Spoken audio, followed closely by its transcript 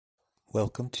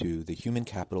Welcome to the Human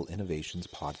Capital Innovations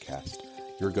Podcast,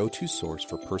 your go-to source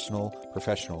for personal,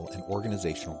 professional, and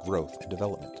organizational growth and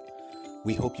development.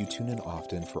 We hope you tune in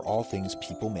often for all things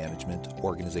people management,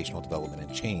 organizational development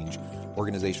and change,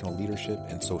 organizational leadership,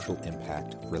 and social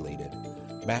impact related.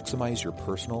 Maximize your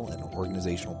personal and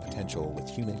organizational potential with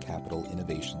Human Capital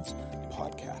Innovations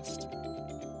Podcast.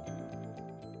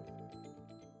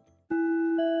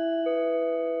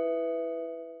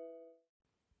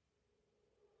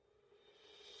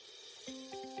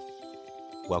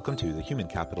 Welcome to the Human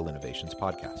Capital Innovations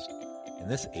Podcast. In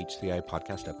this HCI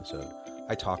podcast episode,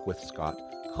 I talk with Scott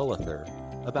Cullather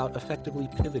about effectively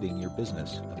pivoting your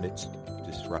business amidst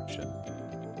disruption.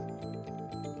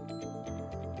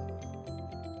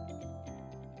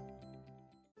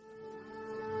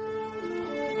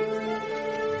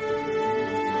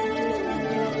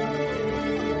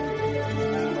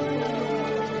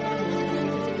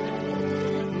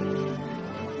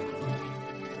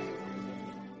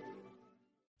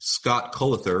 Scott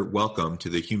Cullather, welcome to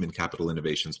the Human Capital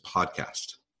Innovations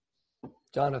Podcast.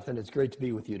 Jonathan, it's great to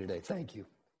be with you today. Thank you.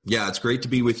 Yeah, it's great to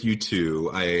be with you too.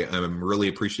 I'm really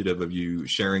appreciative of you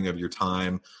sharing of your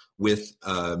time with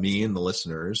me and the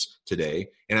listeners today.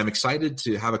 And I'm excited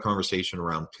to have a conversation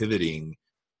around pivoting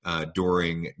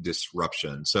during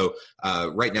disruption. So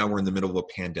right now we're in the middle of a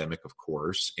pandemic, of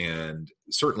course, and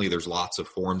certainly there's lots of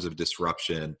forms of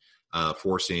disruption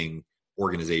forcing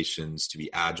organizations to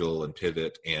be agile and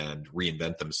pivot and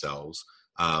reinvent themselves.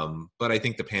 But I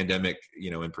think the pandemic,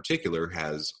 in particular,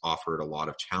 has offered a lot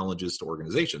of challenges to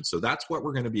organizations. So that's what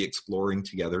we're going to be exploring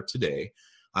together today.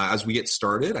 As we get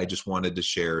started, I just wanted to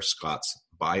share Scott's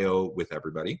bio with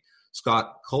everybody.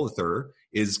 Scott Cullather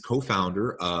is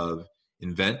co-founder of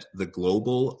Invent, the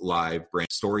global live brand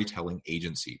storytelling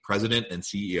agency, president and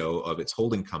CEO of its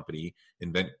holding company,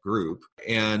 Invent Group,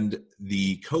 and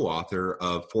the co-author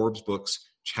of Forbes' books,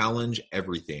 Challenge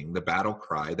Everything, the battle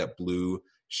cry that blew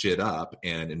shit up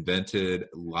and invented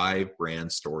live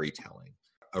brand storytelling.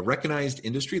 A recognized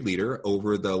industry leader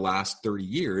over the last 30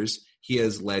 years, he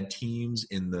has led teams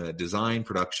in the design,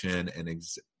 production, and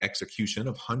execution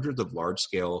of hundreds of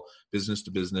large-scale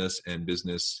business-to-business and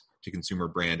business-to-consumer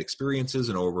brand experiences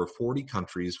in over 40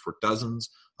 countries for dozens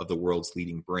of the world's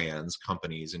leading brands,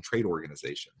 companies, and trade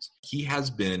organizations. He has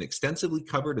been extensively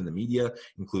covered in the media,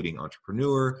 including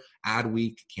Entrepreneur,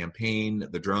 Adweek, Campaign,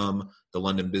 The Drum, the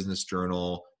London Business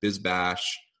Journal, BizBash,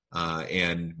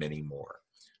 and many more.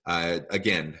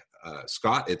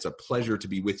 Scott, it's a pleasure to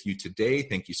be with you today.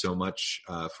 Thank you so much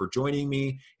for joining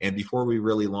me. And before we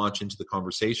really launch into the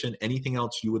conversation, anything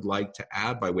else you would like to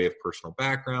add by way of personal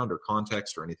background or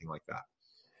context or anything like that?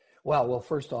 Well,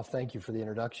 first off, thank you for the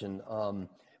introduction.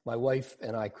 My wife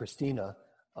and I, Christina,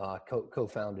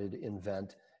 co-founded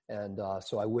Invent. And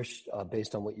so I wish,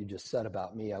 based on what you just said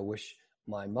about me, I wish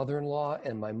my mother-in-law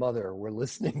and my mother were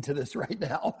listening to this right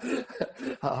now.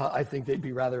 I think they'd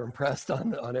be rather impressed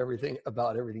on everything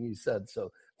you said.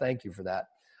 So thank you for that.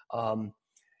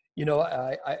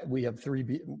 We have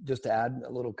just to add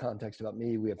a little context about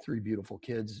me, we have three beautiful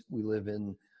kids. We live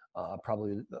in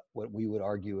probably what we would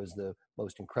argue is the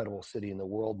most incredible city in the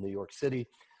world, New York City.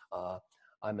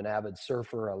 I'm an avid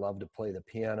surfer. I love to play the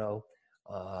piano.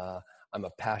 I'm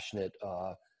a passionate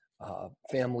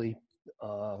family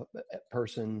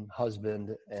person,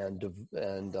 husband, and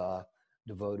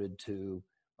devoted to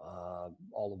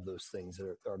all of those things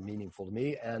that are meaningful to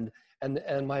me, and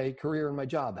my career and my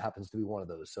job happens to be one of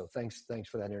those. So thanks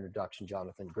for that introduction,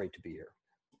 Jonathan. Great to be here.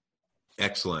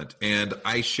 Excellent. And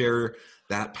I share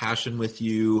that passion with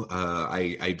you.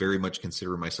 I very much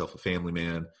consider myself a family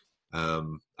man.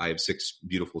 I have 6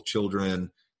 beautiful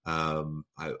children, a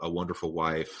wonderful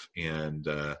wife, and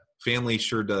family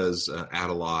sure does add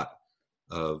a lot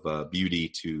of beauty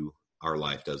to our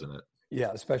life, doesn't it?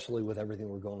 Yeah, especially with everything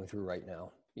we're going through right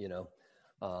now,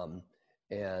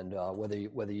 and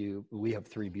we have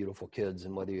 3 beautiful kids,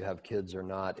 and whether you have kids or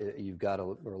not, you've got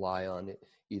to rely on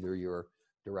either your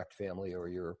direct family or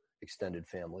your extended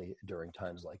family during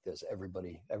times like this.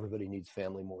 Everybody needs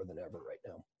family more than ever right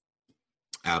now.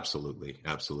 Absolutely.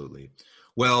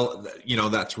 Well,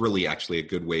 that's really actually a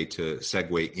good way to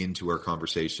segue into our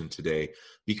conversation today,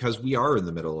 because we are in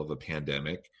the middle of a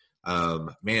pandemic.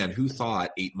 Man, who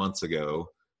thought 8 months ago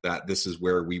that this is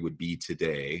where we would be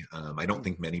today? I don't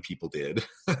think many people did.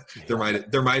 There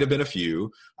might have been a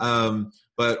few,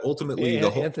 but ultimately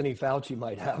Anthony Fauci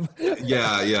might have.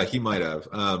 yeah, he might have.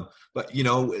 But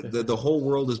the whole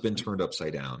world has been turned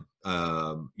upside down.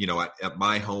 At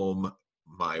my home,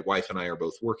 my wife and I are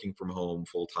both working from home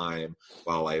full time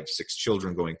while I have 6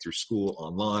 children going through school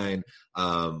online.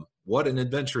 What an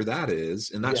adventure that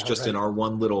is. And that's Yeah, just in right. our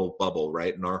one little bubble,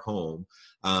 right? In our home.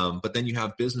 But then you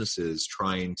have businesses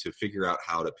trying to figure out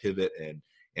how to pivot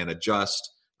and adjust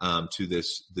to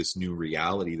this new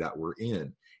reality that we're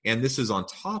in. And this is on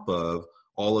top of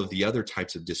all of the other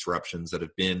types of disruptions that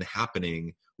have been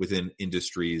happening within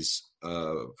industries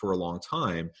for a long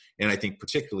time. And I think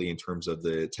particularly in terms of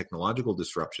the technological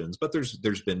disruptions, but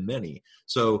there's been many.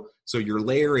 So you're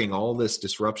layering all this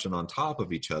disruption on top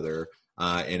of each other,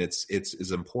 and it's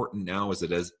as important now as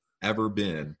it has ever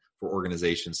been for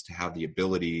organizations to have the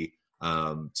ability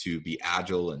to be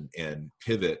agile and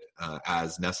pivot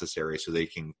as necessary so they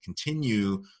can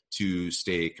continue to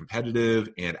stay competitive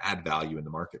and add value in the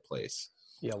marketplace.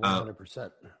 Yeah, 100%.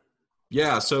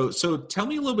 Yeah. So tell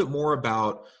me a little bit more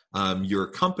about your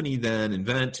company then,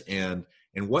 Invent, and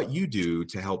what you do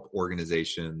to help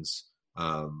organizations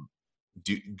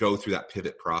go through that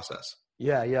pivot process.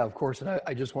 Yeah, of course. And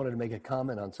I just wanted to make a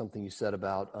comment on something you said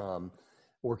about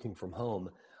working from home.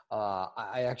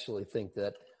 I actually think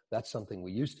that that's something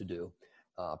we used to do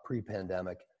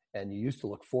pre-pandemic, and you used to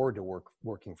look forward to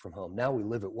working from home. Now we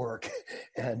live at work,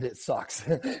 and it sucks,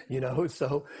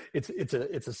 So it's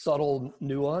a subtle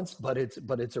nuance, but it's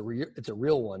a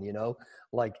real one,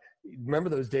 Like, remember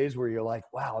those days where you're like,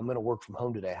 wow, I'm going to work from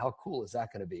home today. How cool is that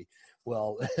going to be?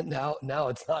 Well, now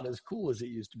it's not as cool as it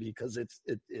used to be because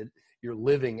you're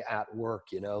living at work,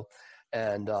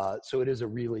 and so it is a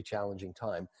really challenging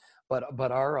time. But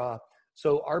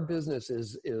our business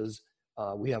is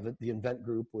we have the Invent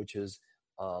Group, which is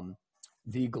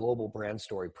the global brand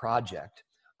story project.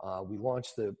 We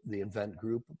launched the Invent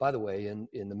Group, by the way,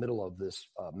 in the middle of this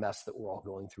mess that we're all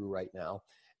going through right now,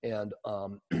 and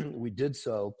we did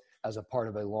so as a part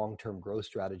of a long-term growth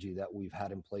strategy that we've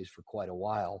had in place for quite a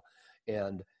while.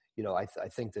 And I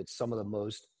think that some of the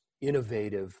most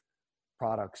innovative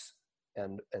products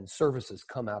and services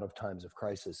come out of times of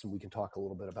crisis, and we can talk a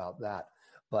little bit about that.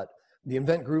 But the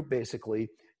Invent Group basically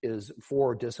is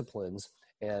 4 disciplines,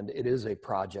 and it is a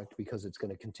project because it's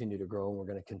going to continue to grow, and we're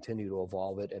going to continue to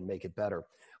evolve it and make it better.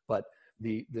 But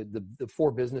the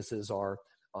 4 businesses are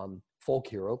Folk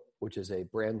Hero, which is a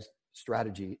brand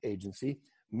strategy agency,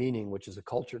 Meaning, which is a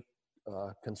culture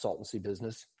consultancy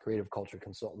business, creative culture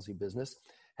consultancy business,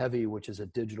 Heavy, which is a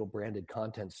digital branded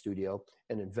content studio,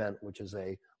 and Invent, which is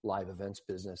a live events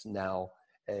business, now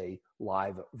a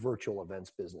live virtual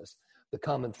events business. The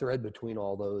common thread between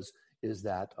all those is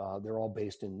that they're all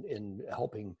based in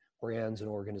helping brands and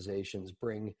organizations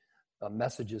bring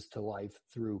messages to life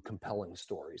through compelling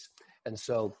stories. And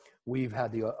so we've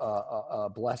had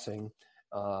the blessing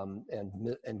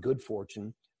and good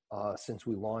fortune since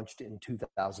we launched in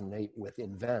 2008 with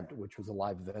Invent, which was a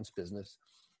live events business,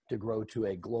 to grow to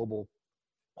a global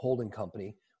holding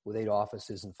company with 8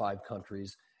 offices in 5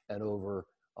 countries and over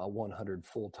 100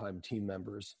 full-time team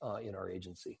members in our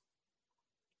agency.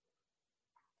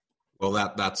 Well,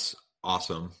 that's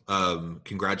awesome.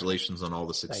 Congratulations on all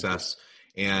the success.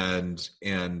 And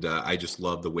I just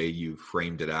love the way you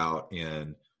framed it out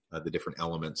and the different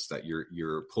elements that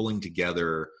you're pulling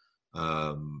together,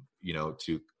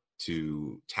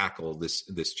 to tackle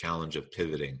this challenge of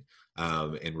pivoting,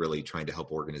 and really trying to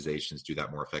help organizations do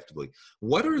that more effectively.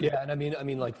 And I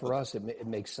mean, like for us, it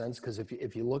makes sense because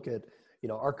if you look at,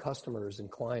 our customers and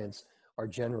clients are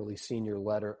generally senior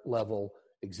level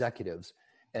executives,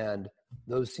 and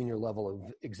those senior level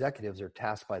executives are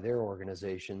tasked by their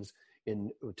organizations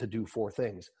to do 4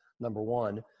 things. Number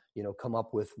 1, come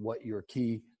up with what your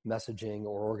key messaging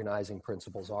or organizing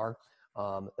principles are.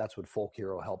 That's what Folk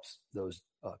Hero helps those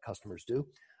customers do.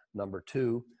 Number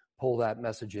 2, pull that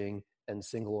messaging and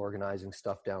single organizing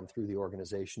stuff down through the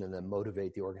organization and then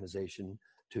motivate the organization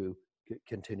to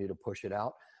continue to push it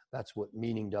out. That's what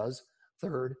Meaning does.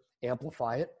 3rd,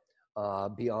 amplify it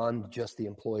beyond just the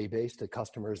employee base to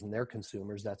customers and their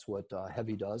consumers. That's what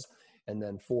Heavy does. And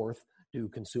then 4th, do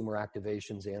consumer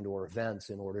activations and or events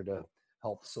in order to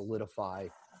help solidify,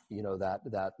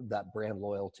 that brand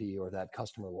loyalty or that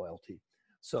customer loyalty.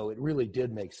 So it really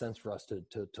did make sense for us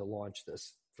to launch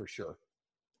this for sure.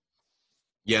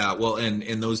 Yeah, well, and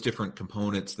those different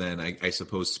components then I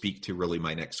suppose speak to really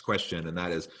my next question, and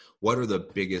that is, what are the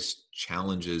biggest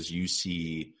challenges you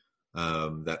see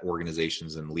that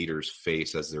organizations and leaders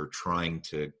face as they're trying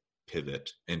to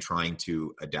pivot and trying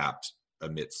to adapt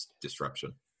amidst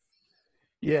disruption?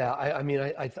 Yeah,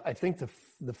 I think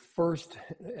the first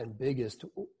and biggest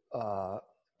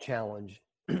challenge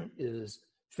is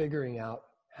figuring out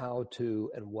how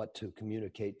to and what to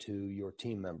communicate to your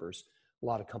team members. A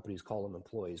lot of companies call them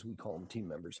employees. We call them team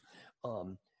members.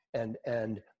 and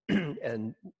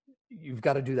and you've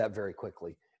got to do that very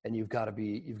quickly, and you've got to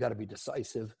be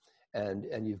decisive,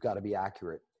 and you've got to be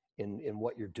accurate in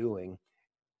what you're doing,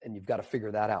 and you've got to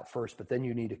figure that out first. But then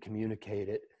you need to communicate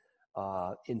it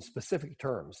in specific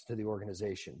terms to the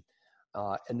organization,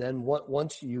 and then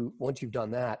once you've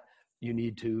done that, you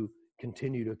need to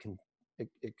continue to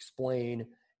explain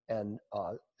and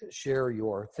share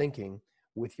your thinking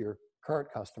with your current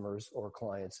customers or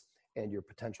clients and your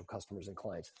potential customers and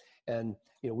clients. And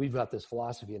we've got this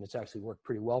philosophy, and it's actually worked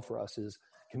pretty well for us, is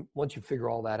once you figure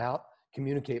all that out,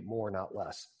 communicate more, not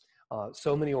less.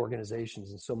 So many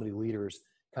organizations and so many leaders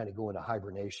kind of go into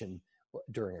hibernation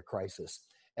during a crisis.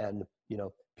 And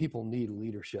people need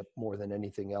leadership more than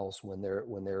anything else when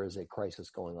there is a crisis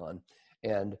going on.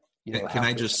 And can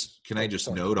I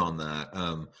just note on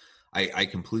that? I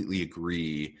completely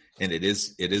agree, and it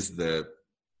is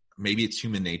maybe it's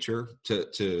human nature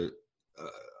to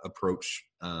approach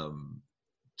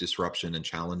disruption and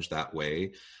challenge that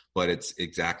way, but it's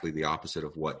exactly the opposite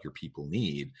of what your people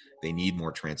need. They need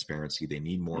more transparency. They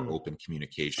need more open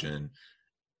communication,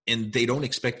 and they don't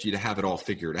expect you to have it all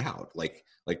figured out. Like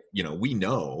we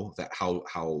know that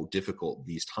how difficult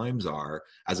these times are.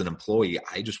 As an employee,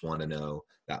 I just want to know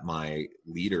that my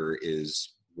leader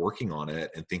is working on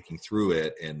it and thinking through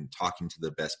it and talking to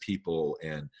the best people.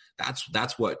 And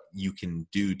that's what you can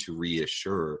do to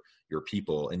reassure your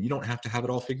people. And you don't have to have it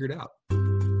all figured out.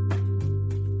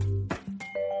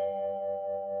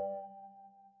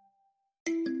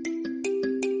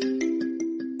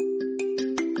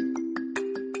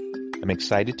 I'm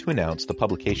excited to announce the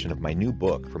publication of my new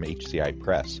book from HCI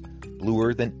Press,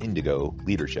 Bluer Than Indigo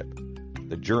Leadership,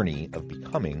 The Journey of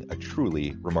Becoming a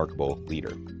Truly Remarkable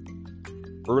Leader.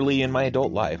 Early in my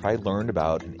adult life, I learned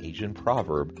about an Asian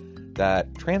proverb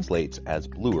that translates as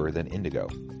bluer than indigo.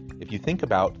 If you think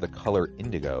about the color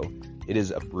indigo, it is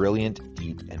a brilliant,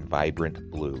 deep, and vibrant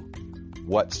blue,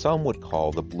 what some would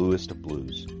call the bluest of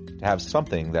blues. To have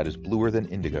something that is bluer than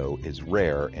indigo is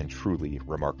rare and truly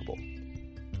remarkable.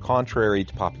 Contrary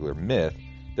to popular myth,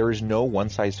 there is no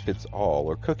one-size-fits-all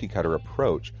or cookie-cutter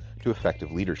approach to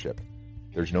effective leadership.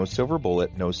 There's no silver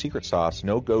bullet, no secret sauce,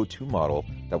 no go-to model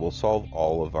that will solve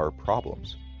all of our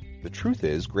problems. The truth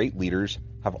is, great leaders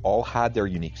have all had their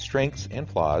unique strengths and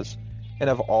flaws, and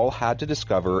have all had to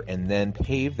discover and then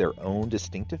pave their own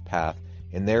distinctive path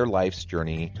in their life's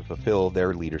journey to fulfill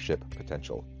their leadership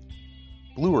potential.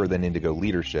 Bluer Than Indigo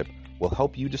Leadership will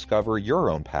help you discover your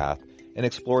own path and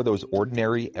explore those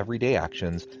ordinary, everyday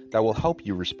actions that will help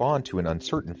you respond to an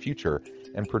uncertain future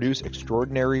and produce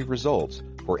extraordinary results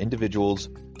for individuals,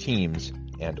 teams,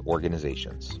 and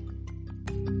organizations.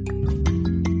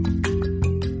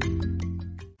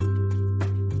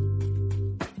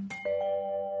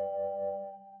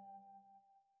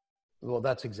 Well,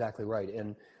 that's exactly right.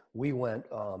 And we went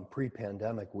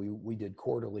pre-pandemic, we did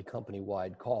quarterly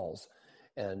company-wide calls.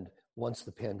 And once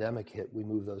the pandemic hit, we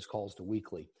moved those calls to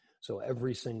weekly. So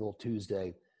every single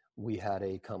Tuesday, we had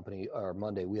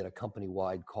Monday, we had a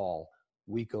company-wide call,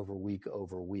 week over week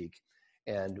over week.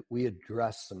 And we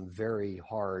addressed some very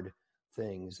hard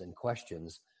things and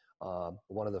questions.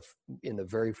 In the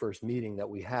very first meeting that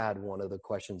we had, one of the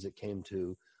questions that came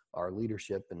to our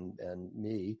leadership and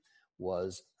me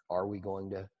was, are we going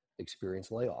to experience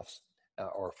layoffs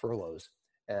or furloughs?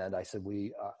 And I said,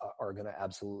 we are going to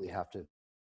absolutely have to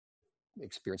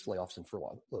experience layoffs and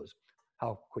furloughs.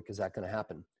 How quick is that going to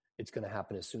happen? It's going to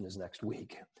happen as soon as next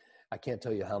week. I can't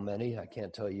tell you how many, I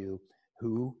can't tell you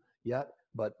who yet,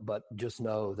 but just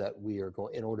know that we are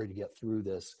going, in order to get through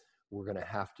this, we're going to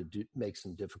have to make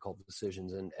some difficult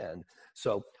decisions. And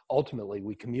so ultimately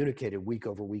we communicated week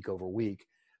over week over week,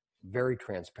 very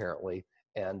transparently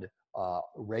and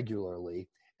regularly.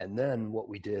 And then what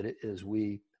we did is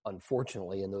we,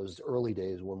 unfortunately, in those early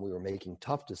days when we were making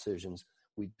tough decisions,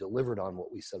 we delivered on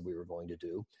what we said we were going to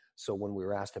do. So when we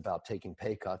were asked about taking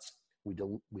pay cuts,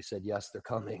 we said, yes, they're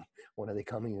coming. When are they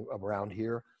coming around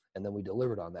here? And then we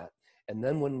delivered on that. And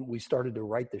then when we started to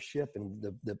right the ship and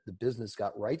the business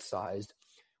got right-sized,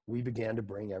 we began to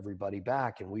bring everybody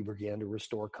back and we began to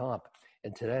restore comp.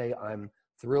 And today I'm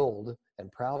thrilled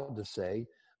and proud to say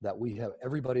that we have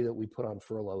everybody that we put on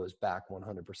furlough is back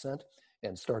 100%.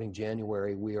 And starting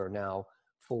January, we are now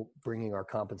bringing our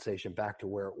compensation back to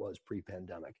where it was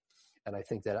pre-pandemic. And I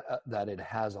think that it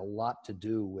has a lot to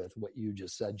do with what you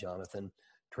just said, Jonathan,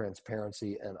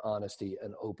 transparency and honesty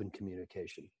and open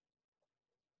communication.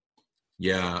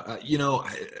 Yeah,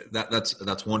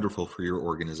 that's wonderful for your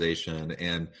organization,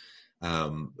 and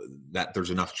that there's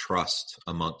enough trust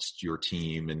amongst your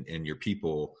team and your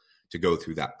people to go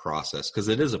through that process, because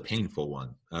it is a painful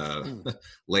one.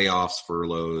 Layoffs,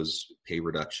 furloughs, pay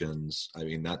reductions. I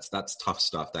mean, that's tough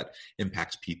stuff that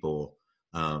impacts people,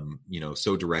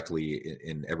 so directly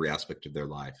in every aspect of their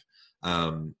life.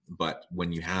 But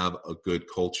when you have a good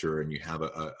culture and you have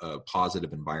a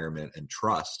positive environment and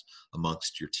trust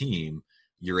amongst your team,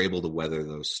 you're able to weather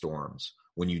those storms.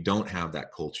 When you don't have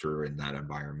that culture and that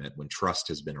environment, when trust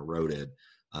has been eroded,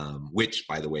 which,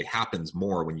 by the way, happens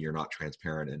more when you're not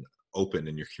transparent and open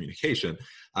in your communication,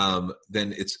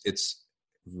 then it's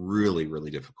really,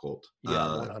 really difficult.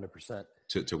 100%.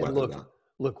 To weather that.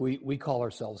 Look, we call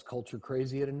ourselves culture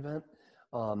crazy at Invent.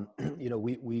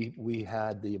 We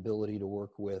had the ability to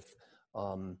work with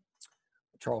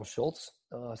Charles Schultz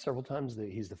several times.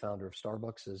 He's the founder of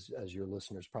Starbucks, as your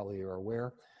listeners probably are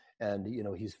aware. And,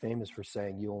 he's famous for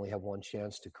saying you only have one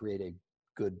chance to create a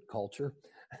good culture,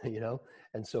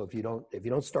 And so if you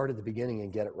don't start at the beginning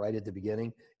and get it right at the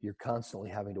beginning, you're constantly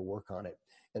having to work on it.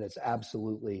 And it's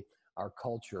absolutely our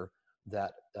culture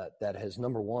that has,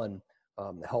 number one,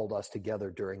 held us together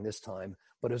during this time,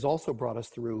 but has also brought us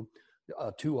through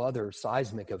two other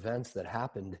seismic events that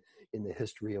happened in the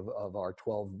history of our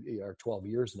 12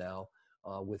 years now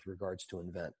with regards to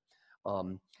Invent.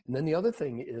 And then the other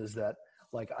thing is that,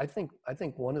 I think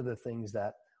one of the things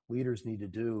that leaders need to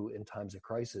do in times of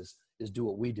crisis is do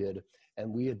what we did.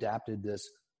 And we adapted this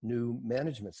new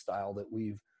management style that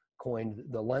we've coined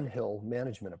the Lenhill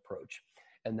management approach.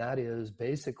 And that is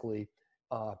basically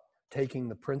taking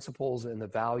the principles and the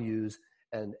values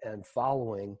and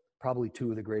following probably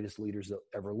two of the greatest leaders that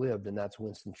ever lived, and that's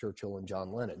Winston Churchill and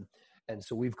John Lennon. And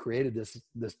so we've created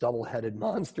this double-headed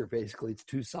monster. Basically, it's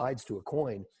two sides to a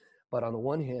coin. But on the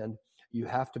one hand, you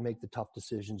have to make the tough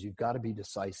decisions. You've got to be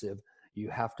decisive. You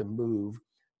have to move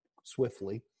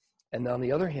swiftly. And on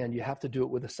the other hand, you have to do it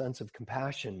with a sense of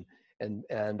compassion and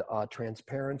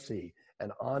transparency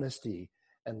and honesty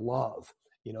and love.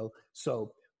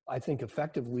 So I think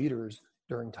effective leaders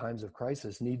during times of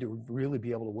crisis need to really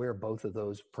be able to wear both of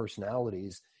those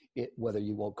personalities, whether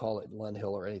you won't call it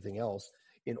Lenhill or anything else,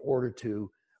 in order to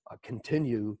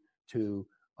continue to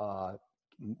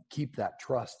keep that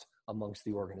trust amongst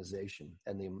the organization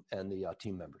and the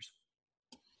team members.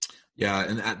 Yeah,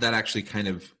 and that actually kind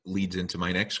of leads into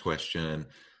my next question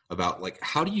about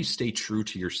how do you stay true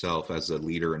to yourself as a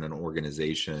leader in an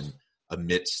organization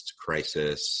amidst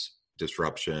crisis,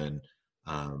 disruption,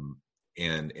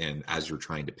 and as you're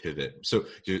trying to pivot? So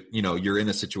you're in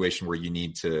a situation where you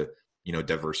need to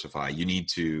diversify. You need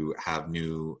to have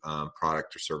new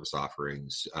product or service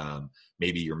offerings.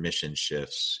 Maybe your mission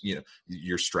shifts.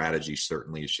 Your strategy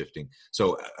certainly is shifting.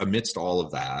 So amidst all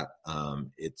of that,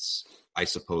 I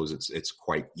suppose it's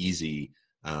quite easy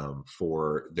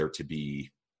for there to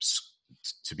be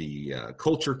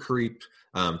culture creep,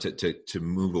 to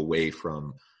move away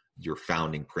from your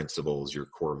founding principles, your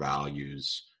core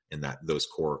values, and those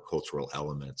core cultural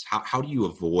elements. How do you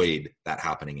avoid that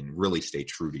happening and really stay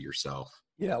true to yourself?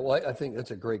 Yeah, well, I think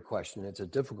that's a great question. It's a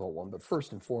difficult one, but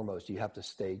first and foremost, you have to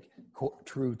stay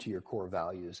true to your core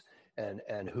values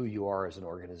and who you are as an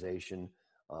organization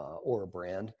or a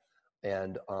brand.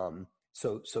 And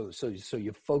so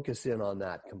you focus in on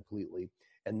that completely,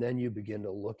 and then you begin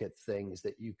to look at things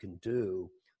that you can do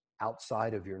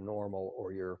outside of your normal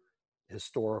or your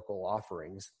historical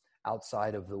offerings,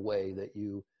 outside of the way that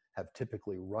you have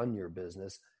typically run your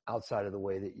business, outside of the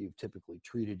way that you've typically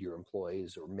treated your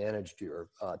employees or managed your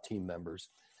team members.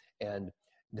 And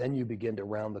then you begin to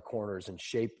round the corners and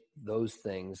shape those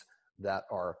things that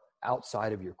are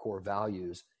outside of your core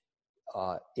values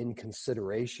in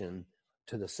consideration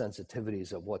to the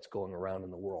sensitivities of what's going around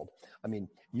in the world. I mean,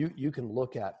 you can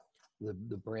look at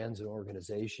the brands and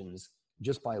organizations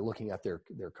just by looking at their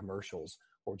commercials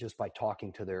or just by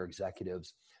talking to their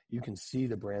executives. You can see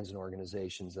the brands and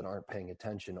organizations that aren't paying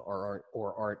attention or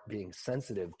aren't being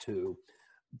sensitive to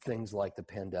things like the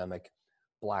pandemic,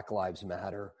 Black Lives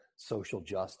Matter, social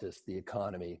justice, the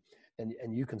economy.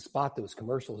 And you can spot those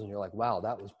commercials and you're like, wow,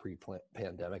 that was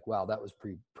pre-pandemic. Wow, that was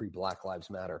pre-Black Lives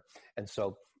Matter. And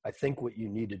so I think what you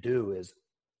need to do is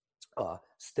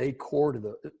stay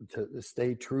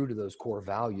stay true to those core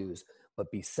values, but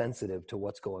be sensitive to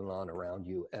what's going on around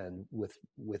you and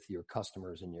with your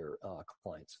customers and your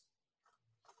clients.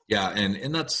 Yeah,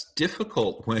 and that's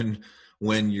difficult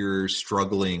when you're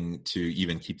struggling to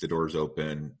even keep the doors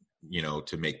open,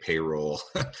 to make payroll,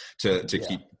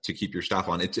 to keep your staff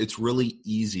on. It's really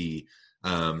easy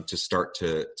to start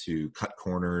to cut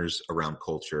corners around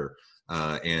culture,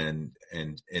 and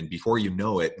before you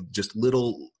know it, just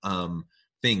little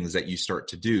things that you start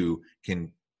to do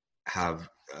can have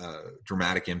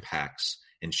dramatic impacts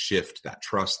and shift that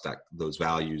trust, that those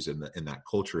values and that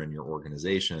culture in your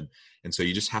organization. And so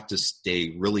you just have to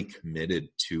stay really committed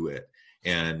to it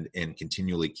and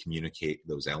continually communicate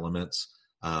those elements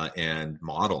and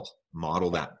model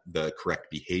that the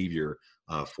correct behavior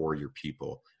for your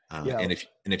people. And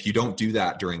if you don't do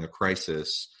that during a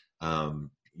crisis,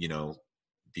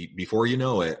 before you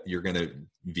know it, you're going to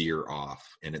veer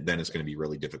off, and then it's going to be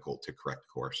really difficult to correct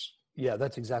course. Yeah,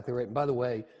 that's exactly right. And by the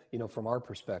way, from our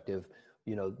perspective,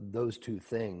 those two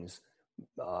things,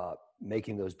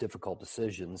 making those difficult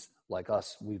decisions, like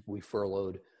us, we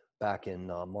furloughed back in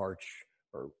March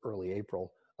or early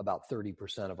April, about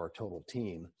 30% of our total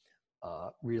team.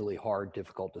 Really hard,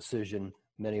 difficult decision.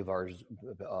 Many of our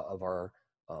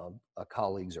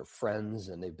colleagues are friends,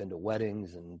 and they've been to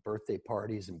weddings and birthday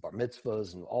parties and bar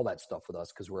mitzvahs and all that stuff with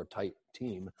us because we're a tight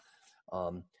team.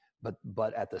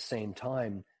 But at the same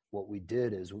time, what we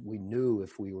did is we knew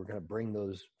if we were going to bring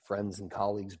those friends and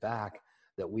colleagues back,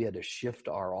 that we had to shift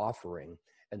our offering.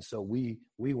 And so we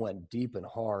went deep and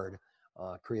hard,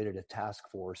 created a task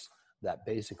force that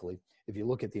basically, if you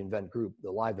look at the event group,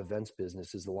 the live events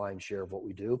business is the lion's share of what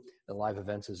we do, and live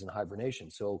events is in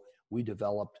hibernation. So we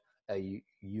developed a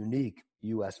unique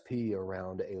USP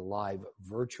around a live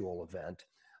virtual event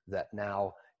that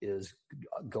now is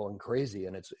going crazy,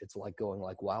 and it's like going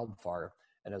like wildfire.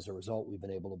 And as a result, we've been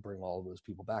able to bring all of those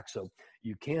people back. So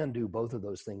you can do both of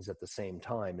those things at the same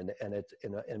time. And it's,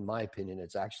 in my opinion,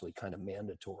 it's actually kind of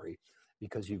mandatory,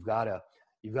 because you've got to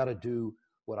do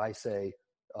what I say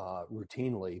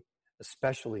routinely,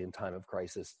 especially in time of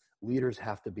crisis. Leaders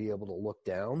have to be able to look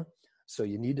down. So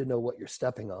you need to know what you're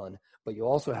stepping on, but you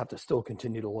also have to still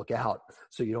continue to look out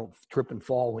so you don't trip and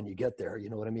fall when you get there.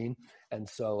 You know what I mean? And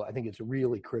so I think it's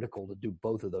really critical to do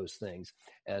both of those things.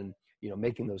 And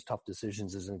making those tough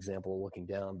decisions is an example of looking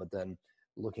down, but then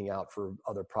looking out for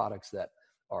other products that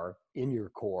are in your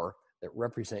core, that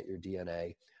represent your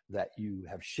DNA, that you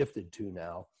have shifted to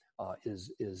now,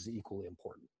 is equally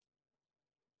important.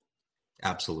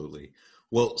 Absolutely.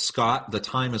 Well, Scott, the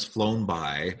time has flown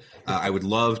by. I would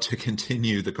love to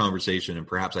continue the conversation, and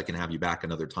perhaps I can have you back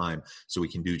another time so we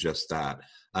can do just that.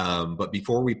 But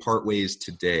before we part ways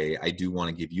today, I do want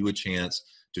to give you a chance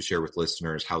to share with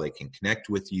listeners how they can connect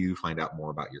with you, find out more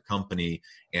about your company,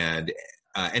 and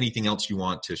anything else you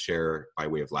want to share by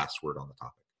way of last word on the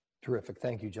topic. Terrific.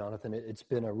 Thank you, Jonathan. It's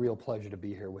been a real pleasure to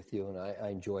be here with you, and I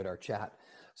enjoyed our chat.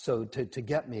 So to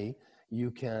get me,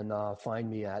 you can find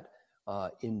me at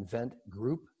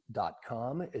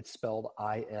inventgroup.com. It's spelled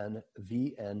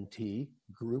INVNT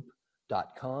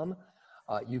group.com.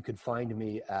 You could find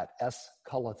me at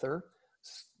Cullather,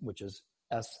 which is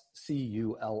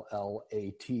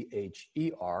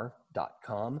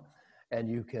SCULLATHER.com. And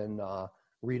you can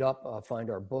find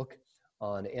our book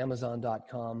on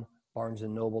Amazon.com,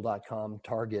 BarnesandNoble.com,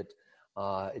 Target.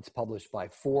 It's published by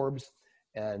Forbes,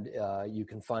 and you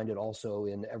can find it also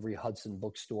in every Hudson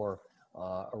bookstore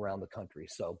around the country.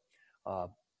 So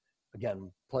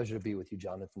again, pleasure to be with you,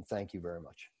 Jonathan. Thank you very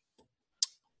much.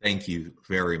 Thank you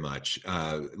very much.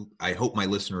 I hope my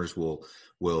listeners will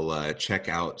check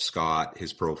out Scott,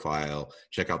 his profile,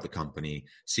 check out the company,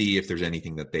 see if there's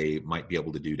anything that they might be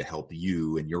able to do to help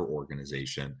you and your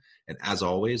organization. And as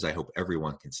always, I hope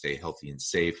everyone can stay healthy and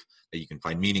safe, that you can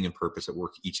find meaning and purpose at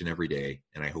work each and every day.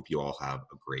 And I hope you all have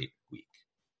a great week.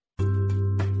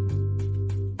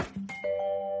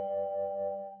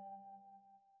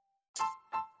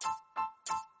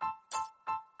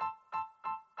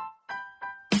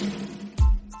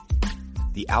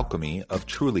 The alchemy of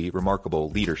truly remarkable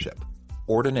leadership.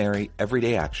 Ordinary,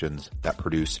 everyday actions that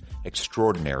produce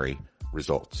extraordinary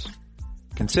results.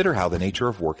 Consider how the nature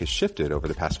of work has shifted over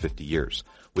the past 50 years.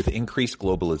 With increased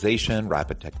globalization,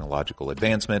 rapid technological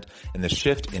advancement, and the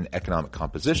shift in economic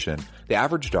composition, the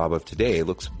average job of today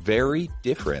looks very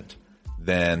different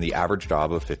than the average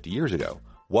job of 50 years ago.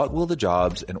 What will the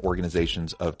jobs and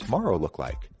organizations of tomorrow look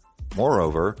like?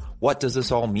 Moreover, what does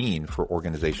this all mean for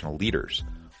organizational leaders?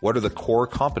 What are the core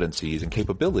competencies and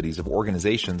capabilities of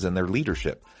organizations and their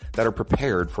leadership that are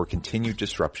prepared for continued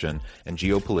disruption and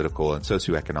geopolitical and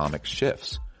socioeconomic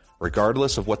shifts?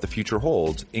 Regardless of what the future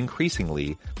holds,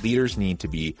 increasingly, leaders need to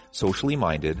be socially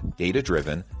minded,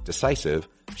 data-driven, decisive,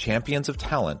 champions of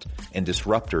talent, and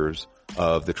disruptors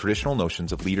of the traditional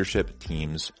notions of leadership,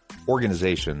 teams,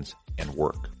 organizations, and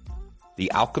work. The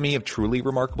alchemy of truly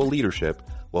remarkable leadership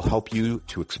will help you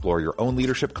to explore your own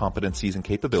leadership competencies and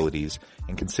capabilities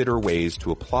and consider ways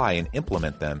to apply and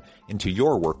implement them into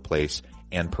your workplace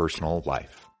and personal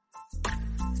life.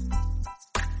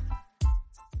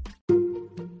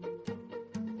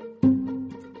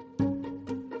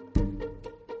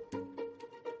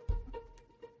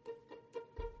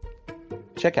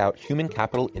 check out Human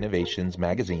Capital Innovations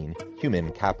magazine,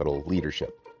 Human Capital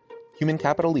Leadership. Human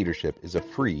Capital Leadership is a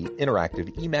free,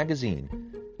 interactive e-magazine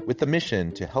with the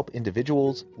mission to help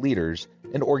individuals, leaders,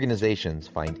 and organizations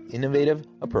find innovative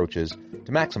approaches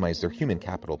to maximize their human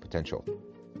capital potential.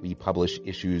 We publish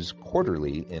issues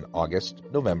quarterly in August,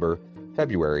 November,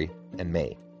 February, and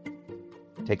May.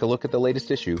 Take a look at the latest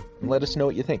issue and let us know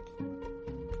what you think.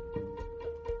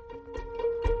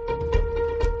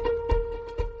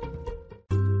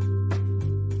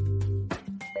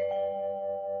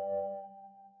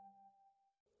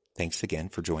 Thanks again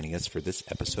for joining us for this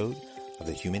episode of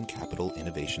the Human Capital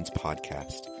Innovations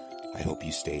Podcast. I hope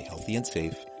you stay healthy and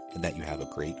safe and that you have a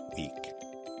great week.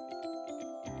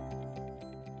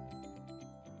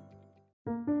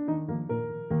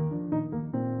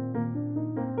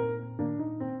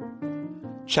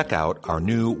 Check out our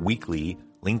new weekly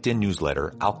LinkedIn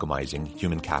newsletter, Alchemizing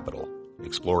Human Capital,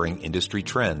 exploring industry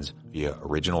trends via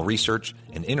original research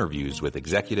and interviews with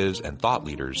executives and thought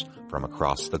leaders from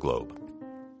across the globe.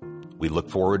 We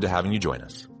look forward to having you join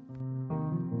us.